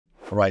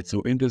Right,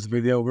 so in this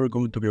video, we're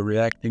going to be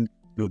reacting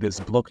to this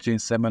blockchain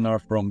seminar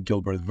from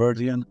Gilbert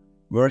Verdian,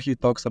 where he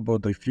talks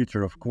about the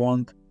future of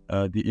Quant,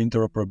 the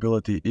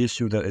interoperability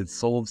issue that it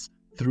solves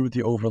through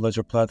the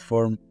Overledger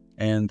platform,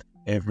 and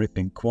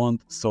everything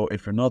Quant. So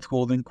if you're not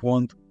holding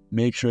Quant,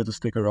 make sure to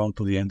stick around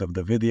to the end of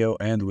the video,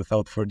 and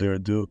without further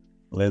ado,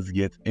 let's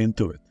get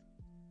into it.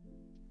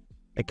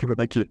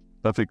 Thank you.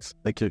 Perfect.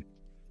 Thank you.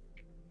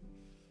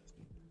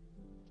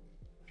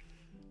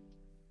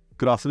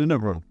 Good afternoon,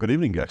 everyone. Good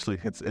evening, actually.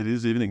 It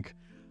is evening.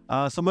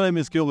 So my name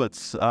is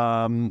Gilbert.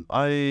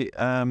 I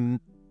am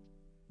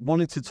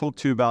wanting to talk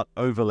to you about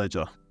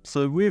Overledger.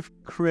 So we've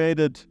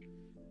created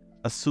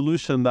a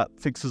solution that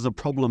fixes a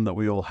problem that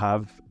we all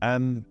have.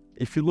 And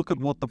if you look at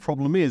what the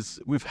problem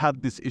is, we've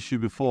had this issue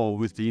before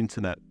with the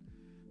internet.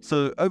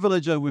 So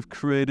Overledger, we've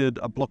created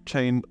a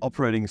blockchain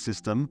operating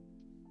system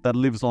that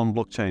lives on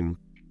blockchain.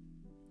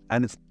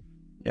 And it's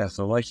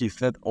so like he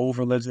said,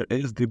 Overledger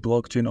is the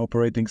blockchain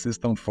operating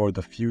system for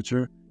the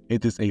future.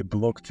 It is a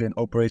blockchain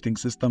operating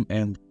system,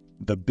 and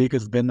the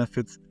biggest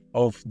benefits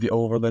of the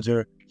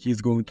Overledger,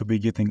 he's going to be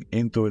getting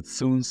into it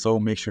soon, so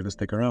make sure to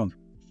stick around.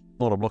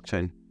 not a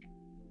blockchain.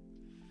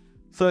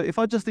 So if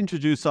I just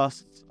introduce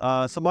us,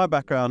 so my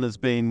background has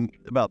been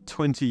about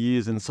 20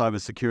 years in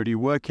cybersecurity,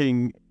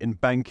 working in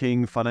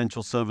banking,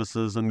 financial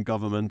services, and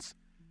government.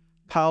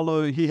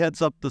 Paolo, he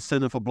heads up the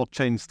Center for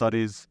Blockchain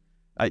Studies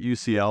at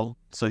UCL,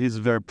 so he's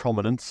very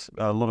prominent.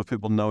 A lot of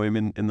people know him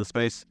in the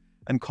space.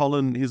 And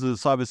Colin, he's a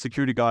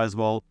cybersecurity guy as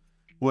well,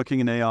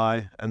 working in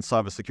AI and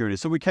cybersecurity.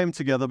 So we came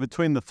together,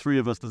 between the three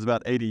of us, there's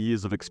about 80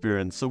 years of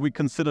experience. So we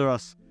consider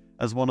us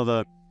as one of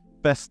the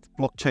best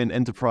blockchain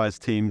enterprise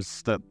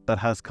teams that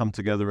has come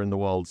together in the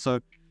world. So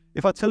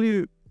if I tell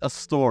you a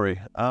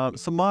story,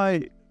 so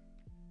my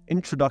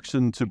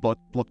introduction to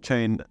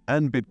blockchain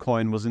and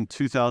Bitcoin was in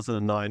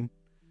 2009.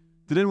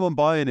 Did anyone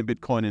buy any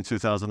Bitcoin in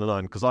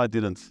 2009? Because I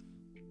didn't.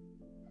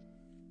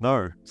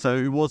 No. So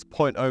it was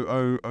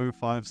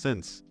 0.0005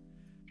 cents.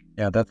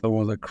 Yeah, that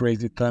was a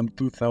crazy time,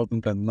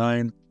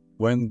 2009,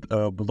 when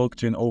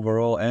blockchain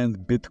overall and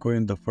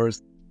Bitcoin, the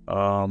first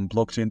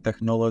blockchain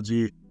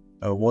technology,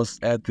 was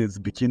at its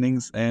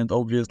beginnings. And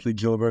obviously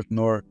Gilbert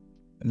nor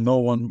no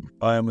one,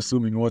 I am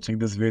assuming, watching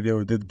this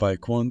video did buy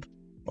Quant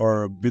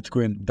or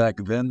Bitcoin back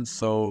then.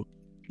 So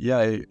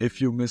yeah,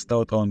 if you missed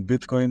out on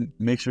Bitcoin,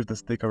 make sure to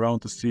stick around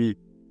to see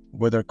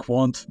whether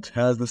Quant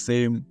has the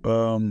same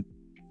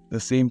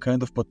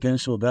kind of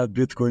potential that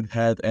Bitcoin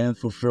had and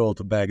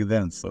fulfilled back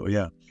then. So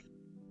yeah.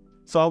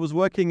 So I was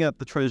working at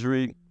the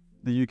Treasury,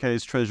 the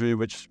UK's Treasury,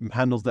 which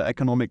handles the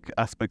economic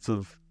aspects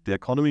of the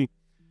economy,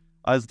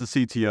 as the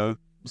CTO.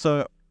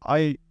 So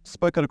I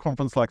spoke at a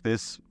conference like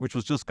this, which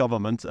was just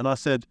government, and I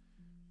said,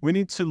 we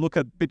need to look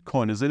at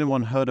Bitcoin. Has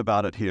anyone heard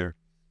about it here?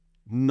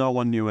 No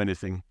one knew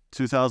anything.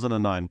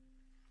 2009.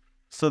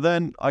 So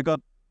then I got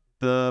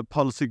the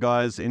policy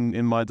guys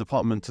in my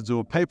department to do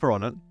a paper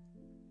on it,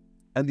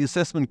 and the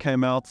assessment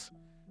came out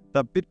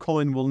that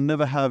Bitcoin will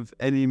never have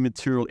any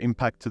material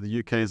impact to the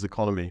UK's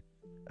economy,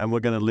 and we're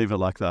going to leave it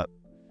like that.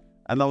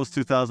 And that was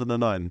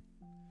 2009.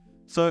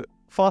 So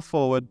fast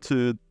forward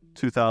to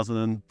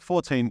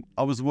 2014,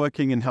 I was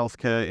working in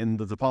healthcare in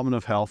the Department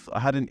of Health. I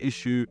had an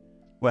issue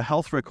where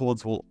health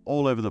records were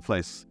all over the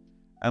place,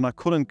 and I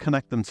couldn't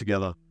connect them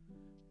together.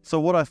 So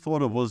what I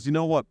thought of was, you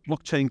know what,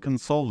 blockchain can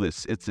solve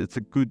this. It's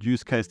a good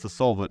use case to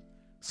solve it.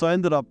 So I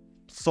ended up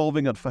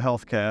solving it for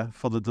healthcare,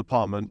 for the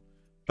department.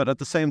 But at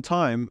the same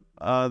time,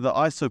 the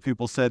ISO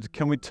people said,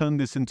 can we turn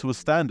this into a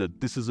standard?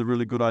 This is a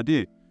really good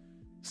idea.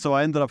 So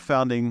I ended up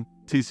founding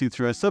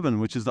TC307,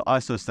 which is the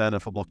ISO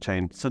standard for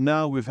blockchain. So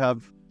now we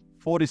have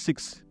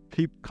 46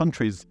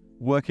 countries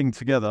working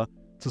together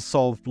to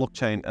solve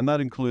blockchain. And that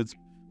includes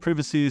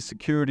privacy,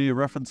 security,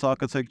 reference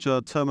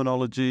architecture,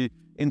 terminology,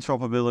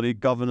 interoperability,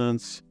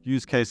 governance,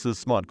 use cases,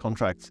 smart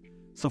contracts.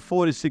 So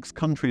 46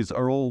 countries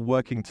are all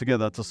working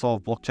together to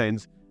solve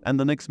blockchains. And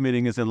the next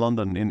meeting is in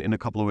London in a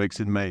couple of weeks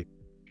in May.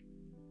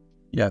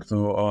 Yeah,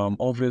 so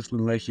obviously,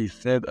 like he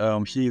said,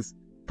 he's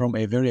from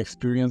a very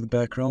experienced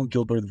background,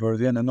 Gilbert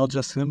Verdian, and not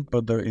just him,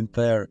 but the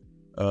entire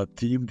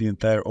team, the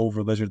entire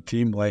Overledger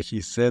team. Like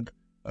he said,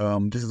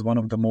 this is one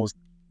of the most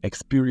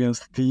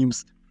experienced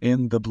teams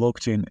in the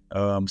blockchain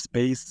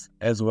space,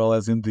 as well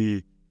as in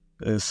the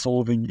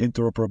solving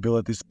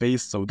interoperability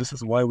space. So this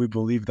is why we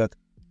believe that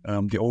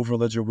the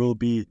Overledger will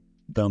be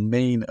the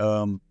main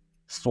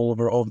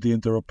solver of the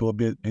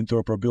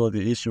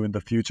interoperability issue in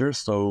the future.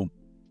 So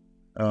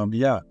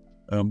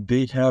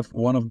they have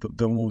one of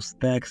the most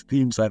stacked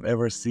teams I've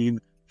ever seen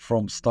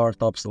from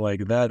startups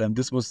like that. And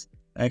this was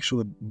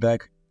actually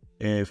back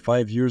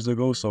 5 years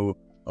ago. So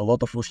a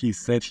lot of what he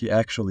said, he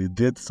actually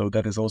did. So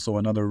that is also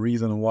another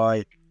reason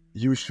why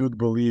you should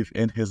believe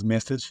in his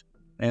message.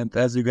 And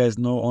as you guys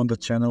know, on the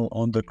channel,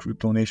 on the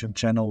Crypto Nation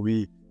channel,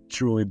 we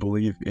truly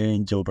believe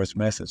in Gilbert's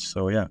message.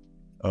 So yeah,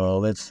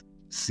 let's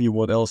see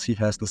what else he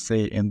has to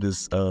say in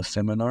this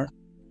seminar.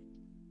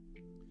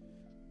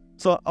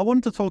 So I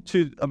wanted to talk to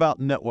you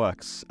about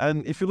networks.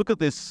 And if you look at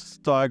this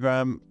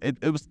diagram,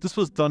 this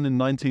was done in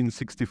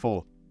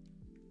 1964.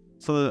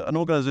 So an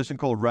organization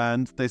called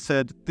RAND, they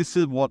said, this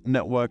is what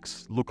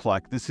networks look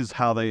like. This is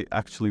how they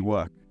actually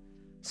work.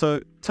 So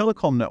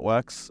telecom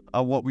networks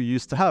are what we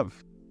used to have.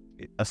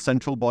 A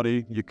central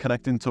body, you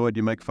connect into it,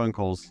 you make phone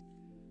calls.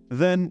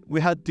 Then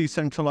we had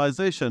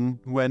decentralization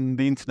when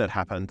the internet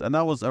happened, and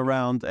that was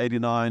around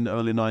 89,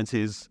 early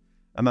 90s.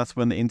 And that's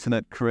when the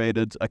internet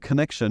created a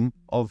connection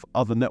of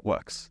other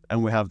networks,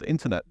 and we have the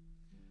internet.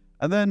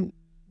 And then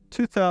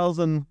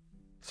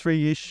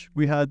 2003-ish,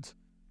 we had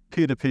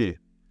peer-to-peer,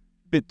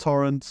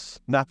 BitTorrent,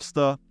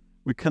 Napster.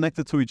 We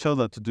connected to each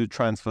other to do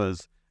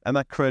transfers, and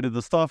that created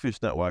the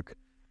Starfish network.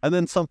 And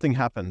then something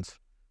happened.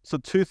 So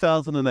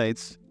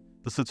 2008,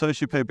 the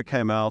Satoshi paper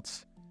came out.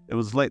 It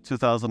was late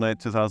 2008,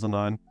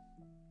 2009.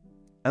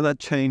 And that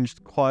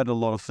changed quite a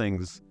lot of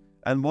things.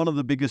 And one of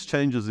the biggest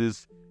changes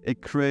is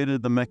it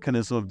created the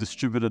mechanism of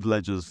distributed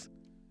ledgers.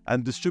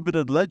 And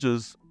distributed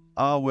ledgers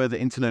are where the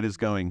internet is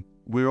going.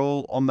 We're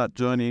all on that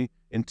journey.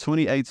 In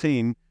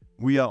 2018,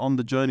 we are on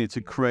the journey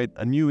to create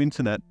a new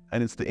internet,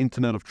 and it's the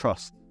internet of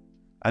trust.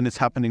 And it's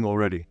happening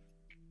already.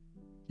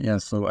 Yeah,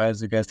 so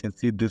as you guys can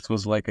see, this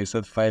was, like I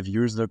said, 5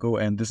 years ago,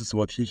 and this is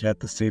what he had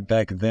to say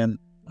back then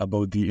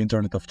about the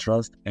internet of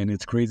trust. And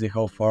it's crazy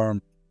how far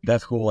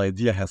that whole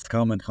idea has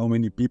come and how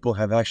many people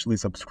have actually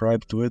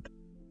subscribed to it.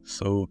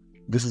 So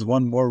this is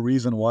one more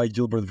reason why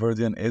Gilbert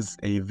Verdian is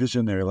a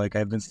visionary. Like,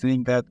 I've been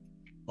saying that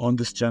on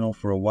this channel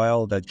for a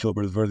while, that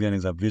Gilbert Verdian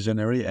is a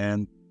visionary.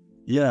 And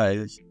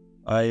yeah,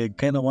 I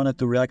kind of wanted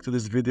to react to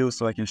this video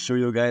so I can show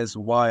you guys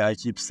why I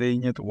keep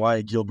saying it,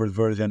 why Gilbert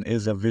Verdian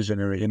is a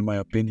visionary in my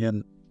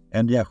opinion.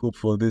 And yeah,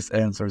 hopefully this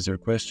answers your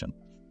question.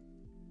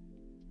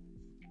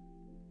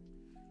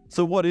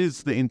 So what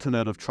is the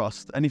internet of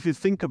trust? And if you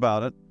think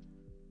about it,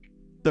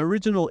 the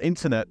original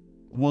internet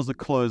was a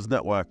closed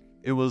network.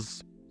 It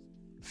was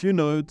a few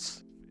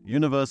nodes,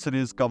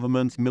 universities,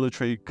 governments,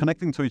 military,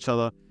 connecting to each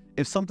other.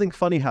 If something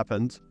funny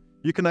happened,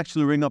 you can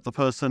actually ring up the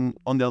person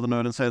on the other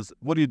node and says,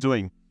 what are you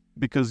doing?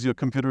 Because your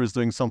computer is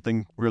doing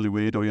something really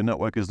weird, or your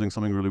network is doing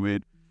something really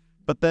weird.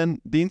 But then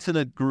the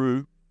internet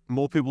grew,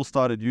 more people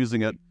started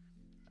using it,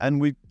 and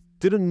we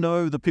didn't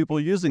know the people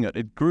using it.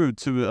 It grew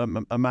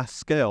to a mass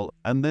scale,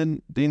 and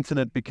then the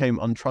internet became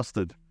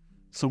untrusted.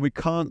 So we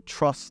can't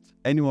trust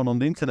anyone on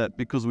the internet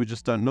because we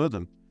just don't know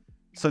them.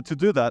 So to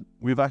do that,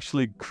 we've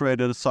actually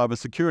created a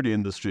cybersecurity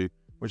industry,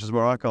 which is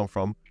where I come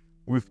from.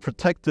 We've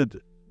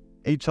protected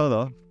each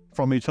other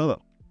from each other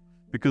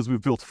because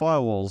we've built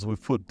firewalls,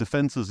 we've put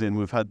defenses in,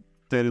 we've had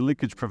data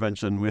leakage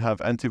prevention, we have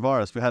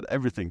antivirus, we had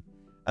everything.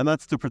 And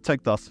that's to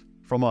protect us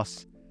from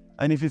us.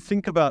 And if you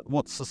think about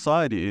what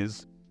society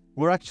is,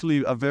 we're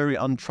actually a very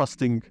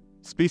untrusting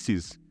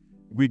species.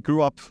 We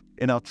grew up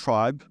in our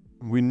tribe.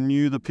 We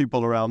knew the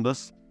people around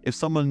us. If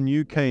someone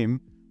new came,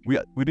 we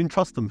didn't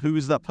trust them. Who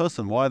is that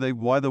person? Why they're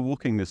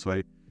walking this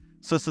way?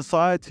 So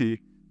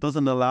society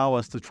doesn't allow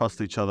us to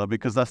trust each other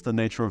because that's the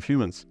nature of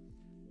humans.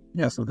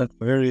 Yeah, so that's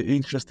a very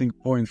interesting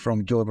point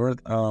from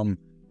Gilbert.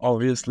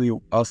 Obviously,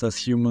 us as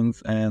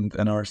humans and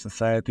in our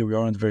society, we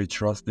aren't very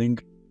trusting.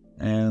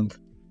 And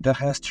that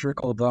has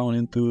trickled down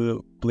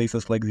into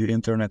places like the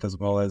internet as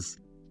well as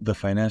the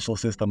financial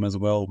system as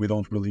well. We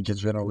don't really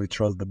generally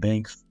trust the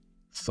banks.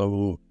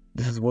 So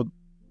this is what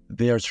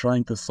they are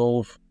trying to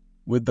solve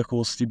with the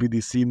whole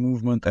CBDC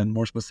movement, and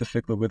more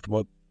specifically with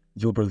what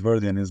Gilbert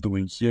Verdian is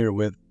doing here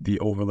with the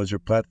Overledger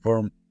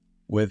platform,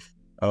 with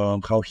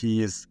how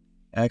he is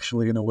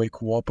actually in a way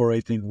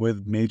cooperating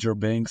with major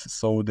banks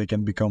so they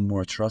can become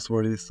more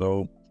trustworthy.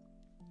 So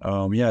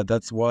yeah,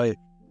 that's why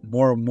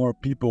more and more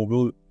people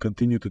will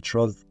continue to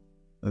trust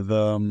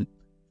the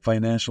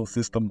financial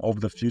system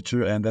of the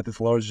future, and that is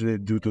largely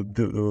due to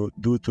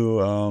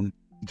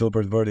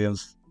Gilbert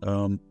Verdian's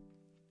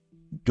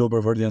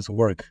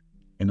work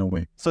in a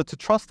way. So to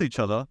trust each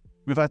other,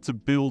 we've had to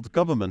build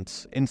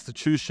governments,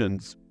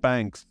 institutions,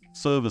 banks,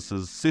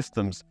 services,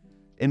 systems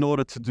in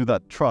order to do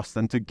that trust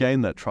and to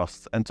gain that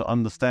trust and to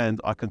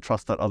understand I can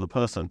trust that other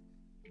person.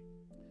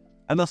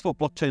 And that's what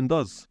blockchain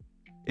does.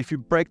 If you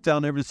break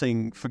down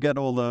everything, forget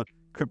all the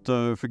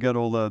crypto, forget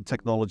all the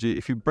technology,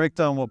 if you break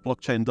down what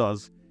blockchain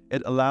does,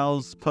 it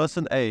allows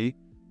person A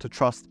to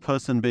trust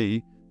person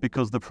B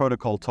because the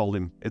protocol told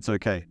him it's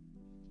okay.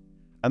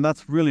 And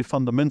that's really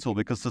fundamental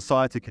because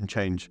society can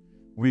change.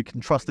 We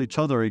can trust each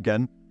other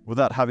again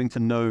without having to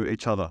know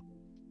each other.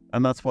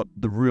 And that's what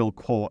the real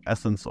core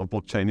essence of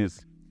blockchain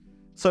is.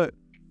 So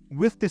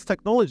with this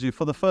technology,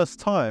 for the first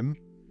time,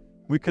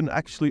 we can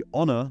actually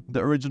honor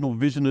the original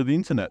vision of the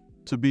internet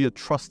to be a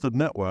trusted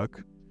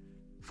network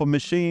for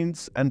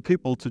machines and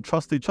people to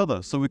trust each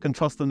other. So we can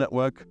trust the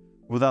network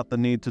without the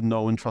need to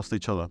know and trust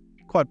each other.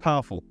 Quite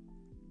powerful.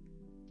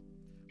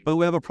 But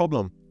we have a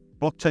problem.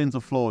 Blockchains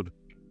are flawed.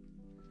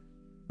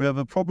 We have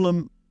a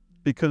problem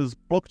because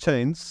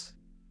blockchains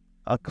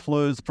are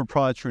closed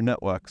proprietary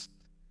networks.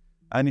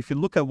 And if you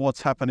look at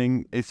what's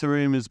happening,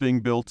 Ethereum is being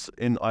built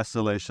in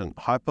isolation.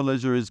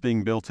 Hyperledger is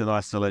being built in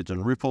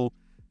isolation. Ripple,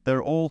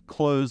 they're all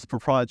closed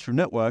proprietary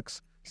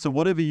networks. So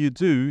whatever you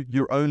do,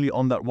 you're only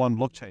on that one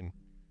blockchain.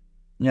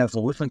 Yeah,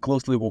 so listen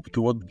closely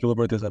to what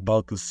Gilbert is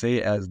about to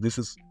say, as this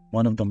is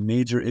one of the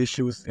major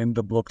issues in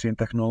the blockchain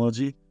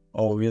technology.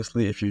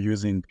 Obviously, if you're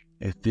using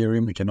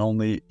Ethereum, you can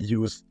only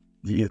use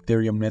the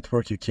Ethereum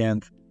network. You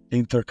can't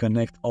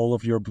interconnect all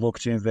of your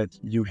blockchains that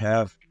you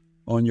have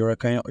on your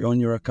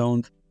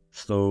account,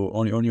 so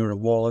on your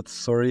wallet,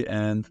 sorry.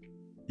 And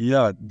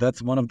yeah,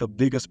 that's one of the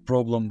biggest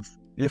problems,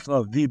 if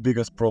not the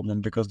biggest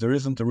problem, because there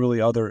isn't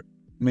really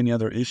many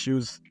other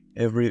issues.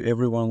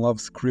 Everyone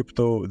loves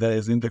crypto that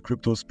is in the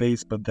crypto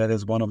space, but that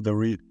is one of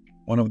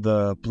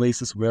the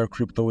places where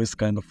crypto is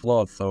kind of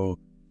flawed. So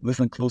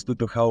listen closely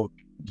to how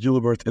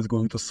Gilbert is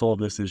going to solve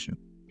this issue.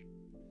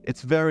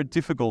 It's very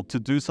difficult to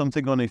do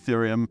something on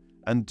Ethereum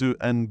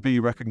and be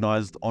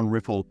recognized on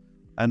Ripple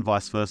and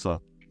vice versa.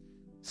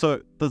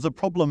 So there's a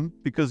problem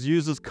because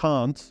users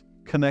can't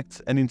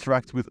connect and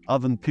interact with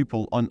other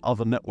people on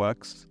other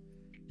networks.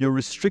 You're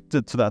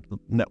restricted to that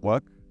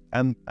network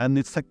and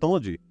its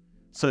technology.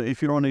 So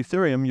if you're on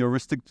Ethereum, you're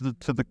restricted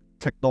to the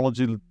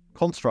technology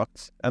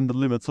constructs and the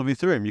limits of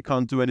Ethereum. You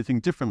can't do anything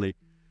differently.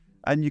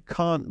 And you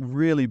can't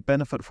really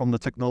benefit from the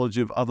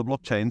technology of other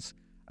blockchains.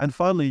 And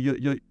finally,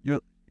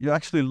 you're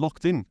actually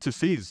locked in to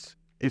fees.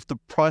 If the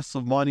price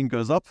of mining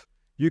goes up,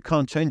 you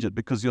can't change it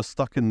because you're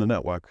stuck in the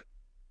network.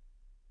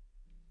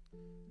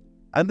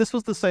 And this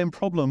was the same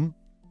problem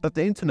that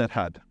the internet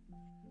had.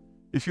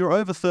 If you're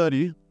over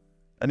 30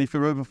 and if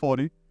you're over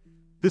 40,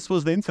 this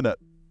was the internet.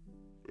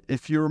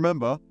 If you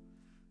remember,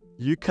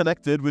 you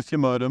connected with your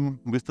modem,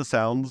 with the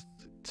sounds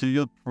to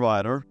your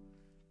provider.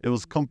 It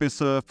was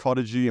CompuServe,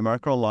 Prodigy,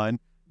 America Online.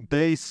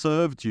 They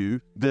served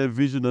you their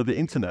vision of the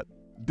internet.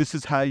 This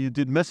is how you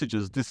did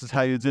messages. This is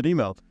how you did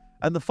email.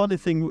 And the funny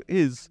thing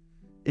is,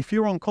 if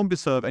you're on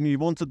CompuServe and you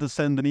wanted to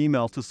send an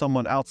email to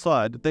someone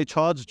outside, they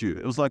charged you.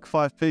 It was like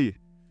 5p.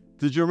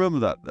 Did you remember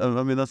that?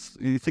 I mean,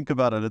 you think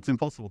about it, it's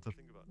impossible to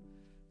think about.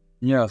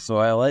 Yeah, so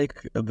I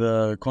like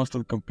the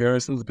constant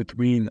comparisons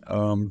between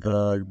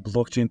the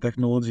blockchain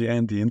technology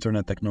and the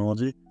internet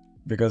technology,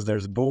 because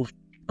there's both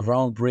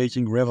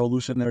groundbreaking,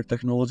 revolutionary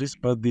technologies,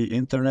 but the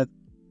internet,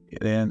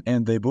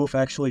 and they both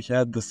actually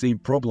had the same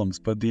problems,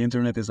 but the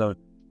internet is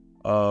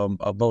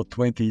about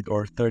 20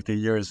 or 30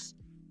 years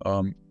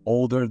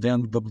older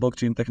than the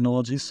blockchain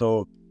technology.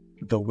 So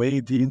the way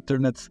the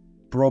internet's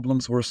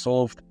problems were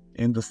solved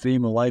in the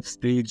same life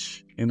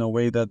stage, in a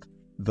way that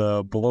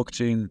the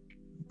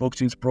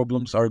blockchain's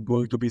problems are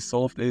going to be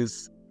solved,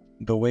 is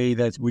the way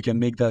that we can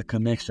make that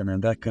connection.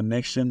 And that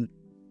connection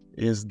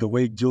is the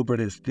way Gilbert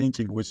is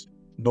thinking, which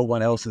no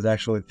one else is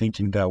actually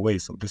thinking that way.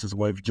 So this is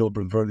why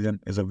Gilbert Verdian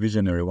is a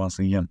visionary once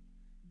again.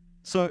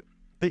 So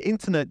the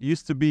internet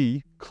used to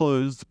be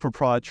closed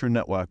proprietary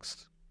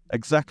networks.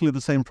 Exactly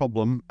the same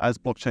problem as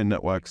blockchain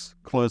networks,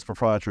 closed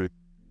proprietary.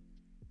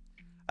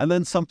 And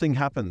then something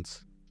happened.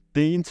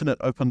 The internet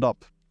opened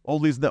up. All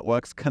these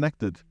networks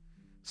connected.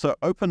 So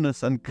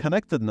openness and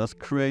connectedness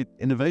create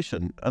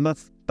innovation. And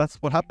that's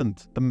what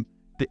happened.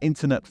 The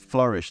internet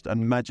flourished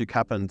and magic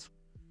happened.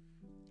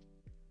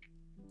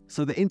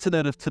 So the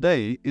internet of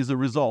today is a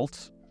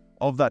result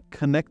of that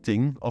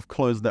connecting of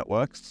closed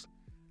networks.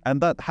 And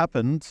that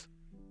happened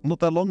not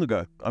that long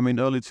ago. I mean,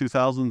 early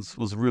 2000s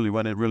was really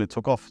when it really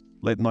took off,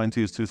 late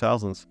 90s,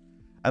 2000s.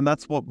 And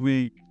that's what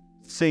we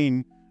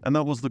seen. And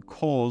that was the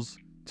cause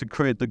to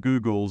create the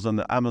Googles and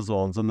the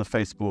Amazons and the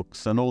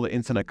Facebooks and all the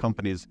internet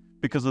companies,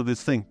 because of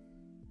this thing,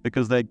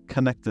 because they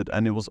connected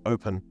and it was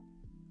open.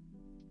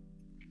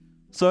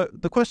 So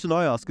the question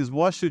I ask is,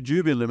 why should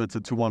you be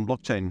limited to one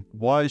blockchain?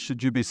 Why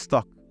should you be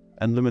stuck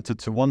and limited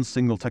to one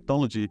single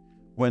technology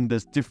when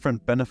there's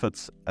different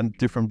benefits and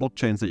different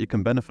blockchains that you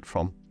can benefit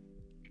from?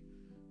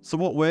 So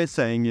what we're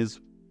saying is,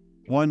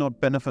 why not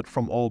benefit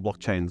from all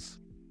blockchains?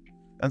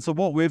 And so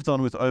what we've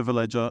done with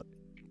Overledger,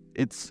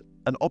 it's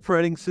an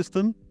operating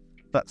system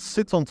that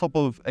sits on top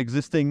of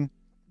existing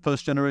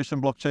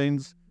first-generation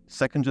blockchains,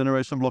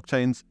 second-generation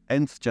blockchains,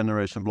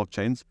 nth-generation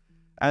blockchains,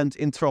 and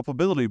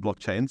interoperability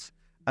blockchains,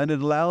 and it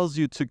allows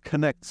you to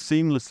connect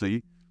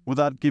seamlessly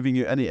without giving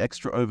you any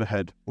extra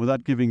overhead,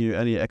 without giving you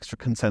any extra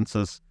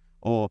consensus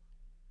or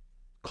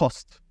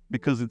cost,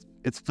 because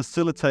it's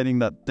facilitating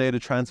that data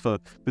transfer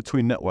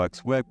between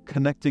networks. We're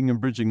connecting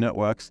and bridging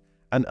networks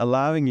and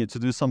allowing you to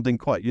do something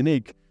quite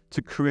unique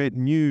to create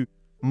new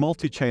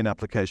multi-chain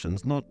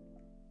applications,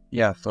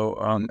 Yeah, so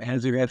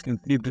as you guys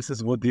can see, this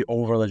is what the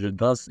Overledger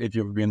does if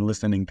you've been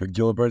listening to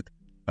Gilbert.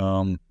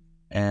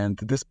 And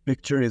this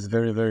picture is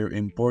very, very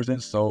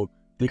important. So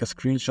take a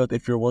screenshot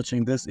if you're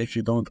watching this, if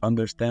you don't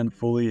understand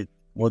fully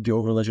what the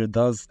Overledger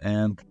does.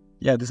 And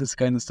yeah, this is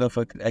kind of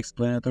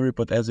self-explanatory,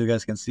 but as you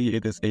guys can see,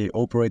 it is a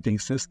operating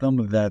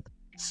system that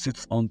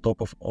sits on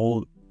top of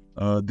all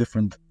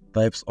different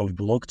types of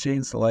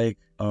blockchains, like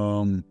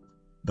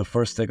the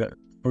first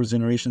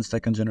generation,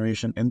 second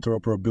generation,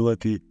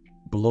 interoperability,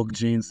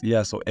 blockchains,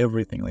 yeah, so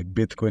everything like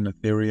Bitcoin,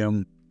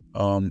 Ethereum,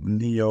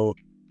 Neo,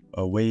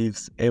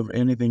 Waves,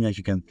 anything that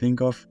you can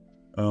think of,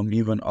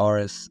 even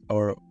RS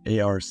or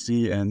ARC,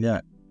 and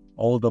yeah,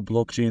 all the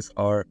blockchains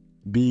are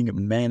being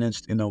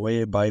managed in a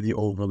way by the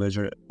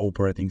Overledger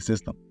operating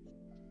system.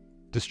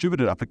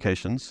 Distributed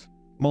applications,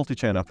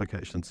 multi-chain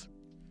applications.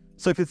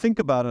 So if you think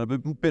about it a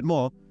bit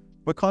more,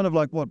 We're kind of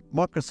like what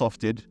Microsoft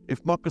did.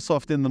 If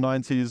Microsoft in the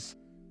 90s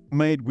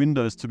made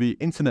Windows to be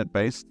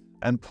internet-based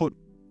and put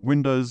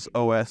Windows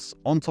OS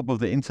on top of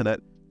the internet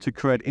to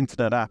create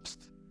internet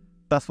apps,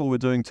 that's what we're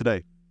doing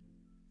today.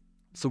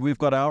 So we've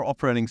got our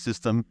operating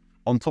system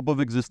on top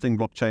of existing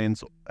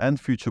blockchains and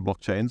future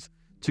blockchains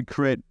to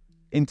create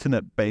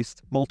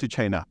internet-based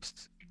multi-chain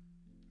apps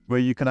where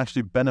you can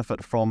actually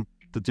benefit from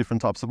the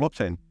different types of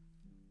blockchain.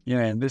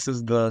 Yeah, and this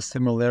is the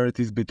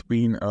similarities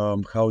between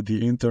how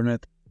the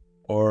internet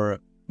or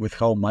with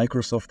how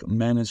Microsoft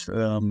managed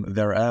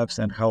their apps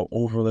and how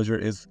Overledger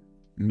is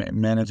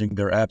managing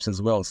their apps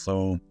as well.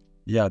 So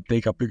yeah,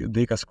 take a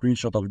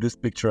screenshot of this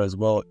picture as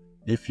well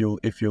if you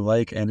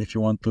like, and if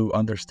you want to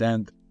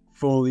understand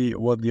fully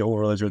what the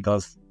Overledger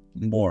does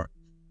more.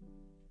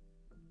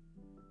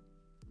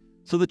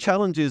 So the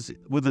challenge is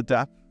with the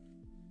dApp,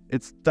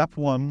 it's dApp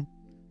 1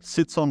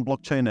 sits on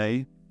blockchain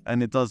A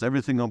and it does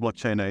everything on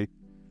blockchain A.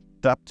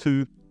 dApp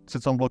 2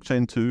 sits on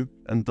blockchain 2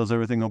 and does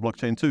everything on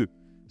blockchain 2.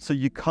 So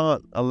you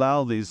can't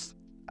allow these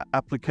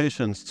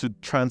applications to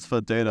transfer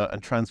data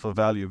and transfer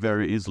value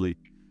very easily.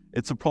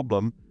 It's a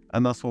problem,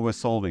 and that's what we're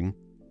solving.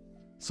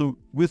 So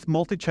with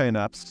multi-chain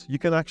apps, you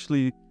can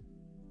actually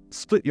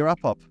split your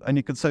app up, and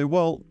you can say,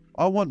 well,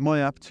 I want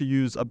my app to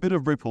use a bit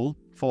of Ripple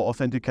for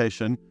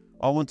authentication.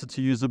 I want it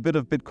to use a bit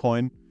of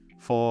Bitcoin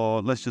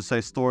for, let's just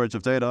say, storage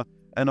of data,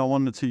 and I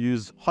want it to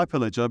use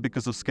Hyperledger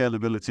because of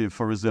scalability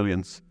for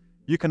resilience.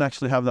 You can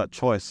actually have that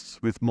choice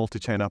with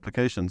multi-chain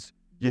applications.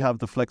 You have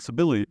the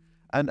flexibility.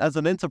 And as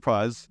an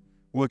enterprise,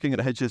 working at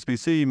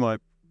HSBC, my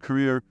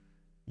career,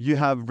 you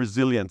have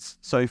resilience.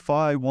 So if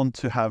I want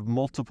to have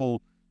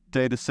multiple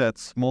data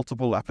sets,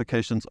 multiple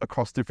applications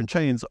across different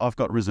chains, I've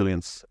got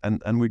resilience,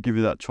 and we give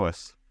you that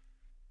choice.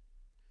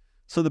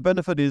 So the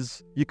benefit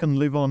is you can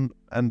live on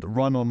and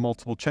run on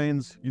multiple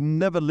chains. You're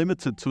never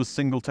limited to a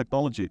single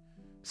technology.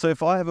 So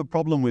if I have a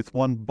problem with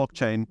one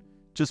blockchain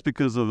just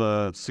because of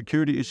a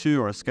security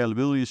issue or a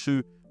scalability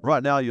issue,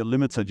 right now you're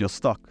limited, you're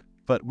stuck.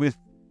 But with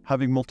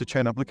having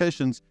multi-chain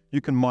applications,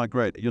 you can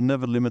migrate. You're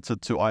never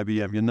limited to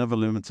IBM. You're never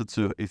limited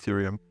to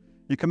Ethereum.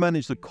 You can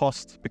manage the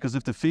cost, because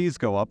if the fees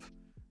go up,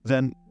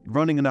 then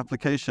running an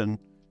application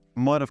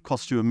might have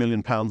cost you £1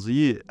 million a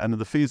year, and if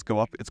the fees go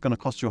up, it's going to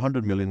cost you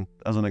 100 million,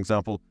 as an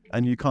example,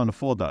 and you can't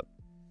afford that.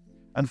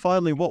 And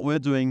finally, what we're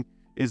doing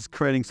is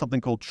creating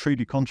something called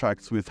treaty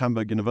contracts with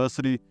Hamburg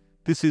University.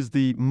 This is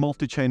the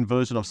multi-chain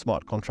version of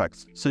smart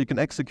contracts. So you can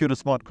execute a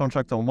smart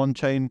contract on one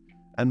chain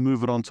and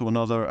move it on to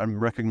another and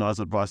recognize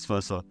it vice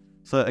versa.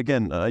 So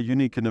again, a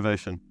unique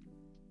innovation.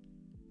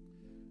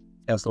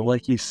 Yeah, so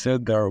like you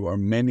said, there are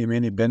many,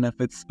 many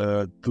benefits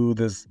to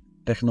this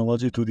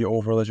technology, to the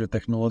Overledger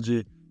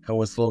technology,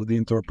 how it solves the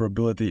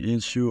interoperability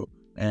issue,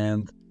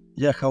 and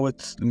yeah, how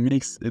it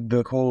makes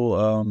the whole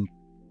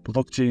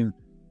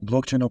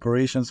blockchain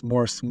operations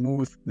more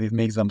smooth. It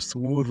makes them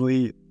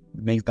smoothly, it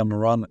makes them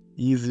run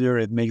easier,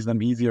 it makes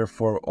them easier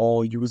for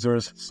all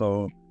users.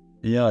 So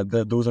yeah,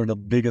 those are the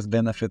biggest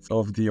benefits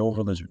of the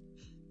Overledger.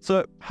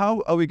 So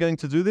how are we going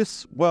to do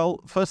this?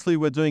 Well, firstly,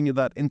 we're doing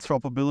that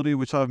interoperability,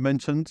 which I've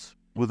mentioned,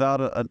 without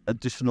an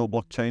additional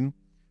blockchain.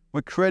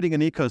 We're creating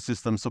an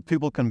ecosystem so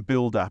people can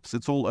build apps.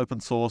 It's all open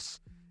source.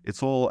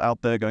 It's all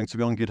out there, going to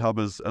be on GitHub,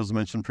 as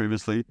mentioned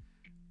previously.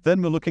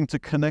 Then we're looking to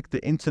connect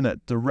the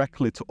internet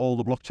directly to all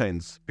the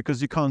blockchains,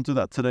 because you can't do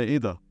that today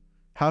either.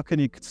 How can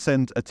you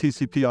send a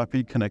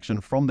TCP/IP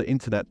connection from the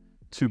internet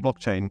to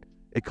blockchain?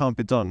 It can't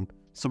be done.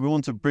 So we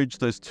want to bridge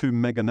those two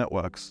mega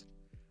networks.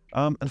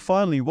 And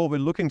finally, what we're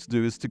looking to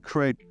do is to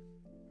create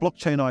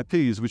blockchain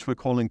IPs, which we're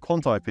calling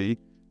Quant IP,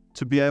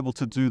 to be able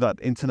to do that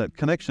internet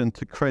connection,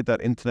 to create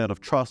that internet of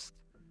trust.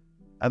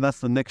 And that's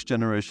the next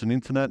generation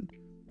internet.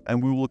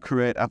 And we will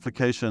create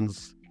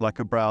applications like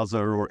a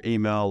browser or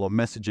email or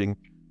messaging,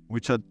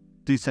 which are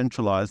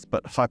decentralized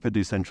but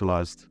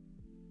hyper-decentralized.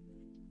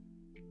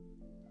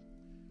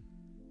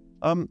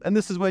 And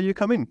this is where you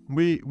come in.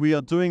 We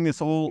are doing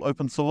this all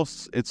open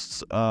source.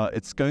 It's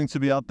going to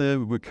be out there.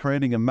 We're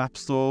creating a map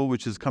store,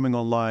 which is coming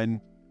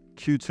online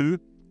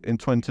Q1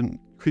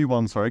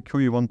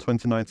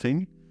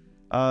 2019.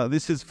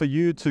 This is for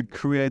you to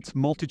create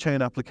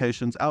multi-chain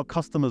applications. Our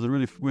customers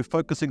are we're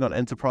focusing on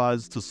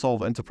enterprise to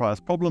solve enterprise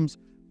problems,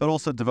 but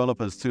also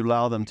developers to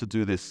allow them to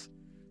do this.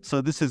 So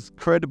this is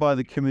created by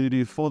the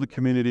community, for the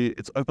community.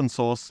 It's open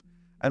source,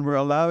 and we're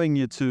allowing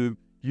you to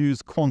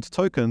use Quant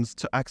tokens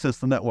to access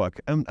the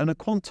network. And a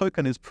Quant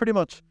token is pretty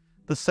much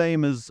the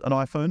same as an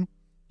iPhone.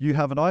 You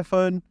have an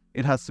iPhone,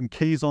 it has some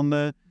keys on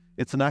there.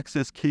 It's an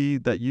access key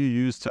that you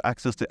use to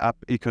access the app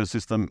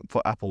ecosystem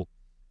for Apple.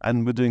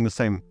 And we're doing the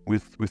same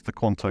with the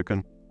Quant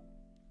token.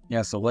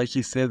 Yeah, so like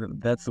you said,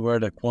 that's where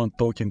the Quant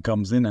token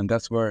comes in, and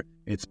that's where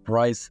its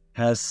price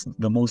has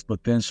the most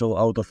potential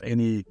out of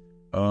any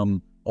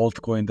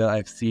altcoin that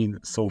I've seen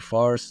so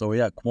far. So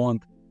yeah,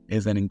 Quant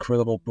is an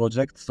incredible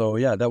project. So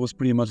yeah, that was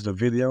pretty much the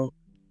video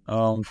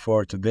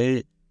for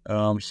today.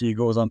 He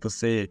goes on to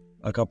say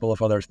a couple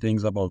of other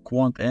things about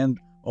Quant, and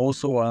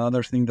also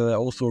another thing that I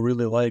also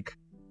really like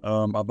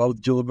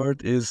about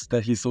Gilbert is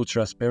that he's so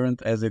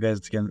transparent, as you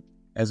guys can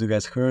as you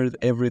guys heard,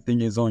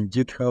 everything is on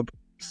GitHub,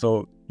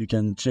 so you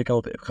can check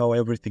out how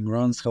everything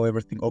runs, how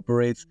everything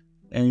operates,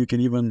 and you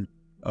can even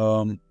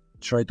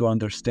try to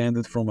understand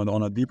it from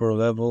on a deeper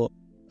level,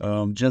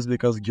 just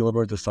because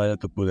Gilbert decided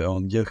to put it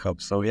on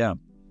GitHub. So yeah,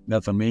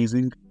 that's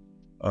amazing.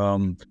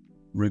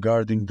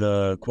 Regarding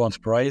the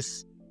Quant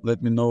price,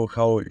 let me know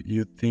how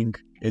you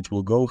think it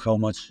will go, how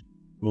much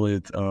will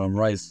it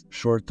rise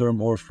short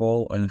term or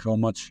fall, and how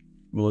much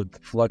will it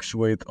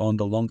fluctuate on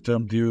the long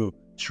term. Do you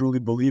truly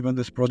believe in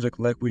this project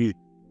like we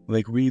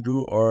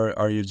do, or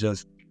are you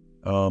just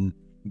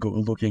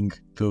looking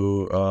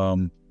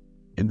to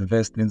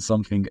invest in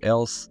something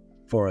else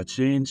for a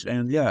change?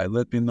 And yeah,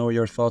 let me know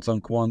your thoughts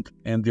on Quant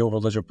and the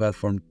Overledger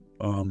platform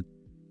in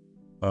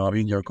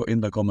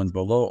the comments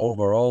below.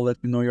 Overall,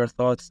 let me know your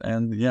thoughts,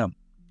 and yeah,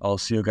 I'll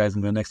see you guys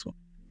in the next one.